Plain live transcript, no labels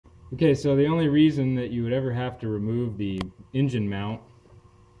Okay, so the only reason that you would ever have to remove the engine mount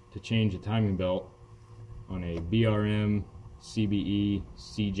to change a timing belt on a BRM, CBE,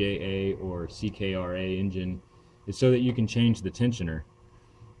 CJA, or CKRA engine is so that you can change the tensioner.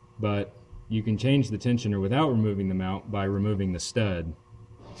 But you can change the tensioner without removing the mount by removing the stud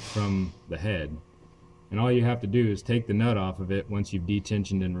from the head. And all you have to do is take the nut off of it once you've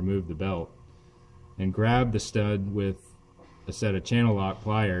detensioned and removed the belt, and grab the stud with a set of channel lock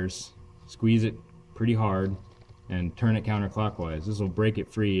pliers, squeeze it pretty hard, and turn it counterclockwise. This will break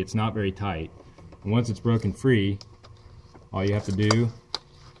it free. It's not very tight. And once it's broken free, all you have to do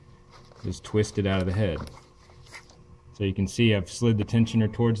is twist it out of the head. So you can see I've slid the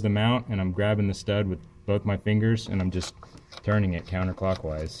tensioner towards the mount, and I'm grabbing the stud with both my fingers, and I'm just turning it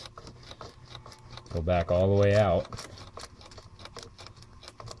counterclockwise. Go back all the way out.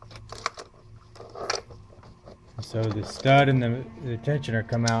 So the stud and the tensioner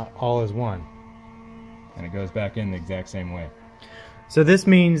come out all as one. And it goes back in the exact same way. So this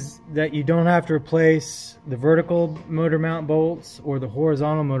means that you don't have to replace the vertical motor mount bolts or the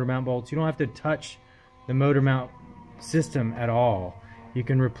horizontal motor mount bolts. You don't have to touch the motor mount system at all. You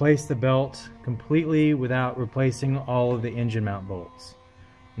can replace the belt completely without replacing all of the engine mount bolts.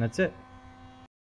 And that's it.